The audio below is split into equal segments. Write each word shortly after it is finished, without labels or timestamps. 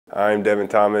I'm Devin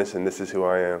Thomas, and this is who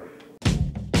I am.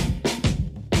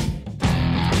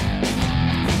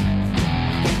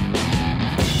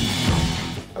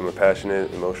 I'm a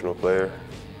passionate, emotional player.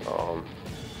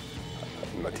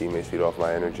 My teammates feed off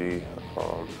my energy,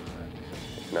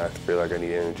 and I feel like I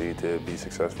need energy to be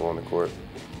successful on the court.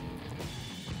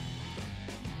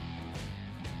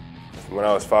 When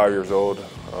I was 5 years old,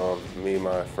 me and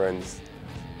my friends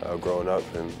growing up,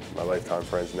 and my lifetime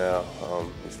friends now,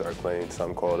 we started playing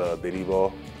something called biddy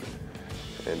ball,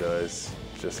 and it's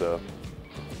just a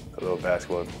little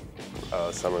basketball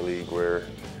summer league where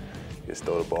you just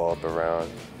throw the ball up around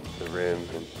the rim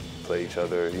and play each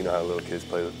other. You know how little kids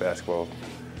play with basketball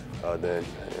then,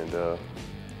 and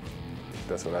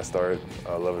that's when I started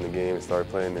loving the game and started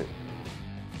playing it.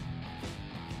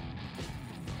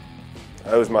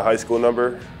 That was my high school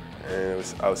number, and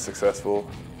I was successful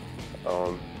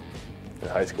in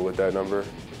high school with that number.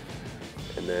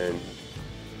 And then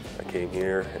I came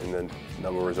here, and the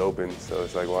number was open, so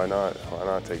it's like, why not? Why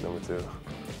not take number 2?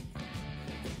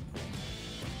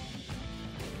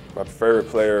 My favorite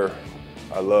player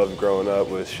I loved growing up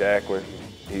was Shaq when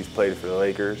he played for the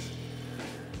Lakers.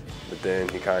 But then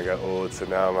he kind of got old, so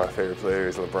now my favorite player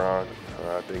is LeBron.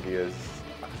 I think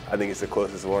he's the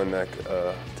closest one that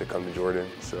to come to Jordan,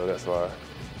 so that's why.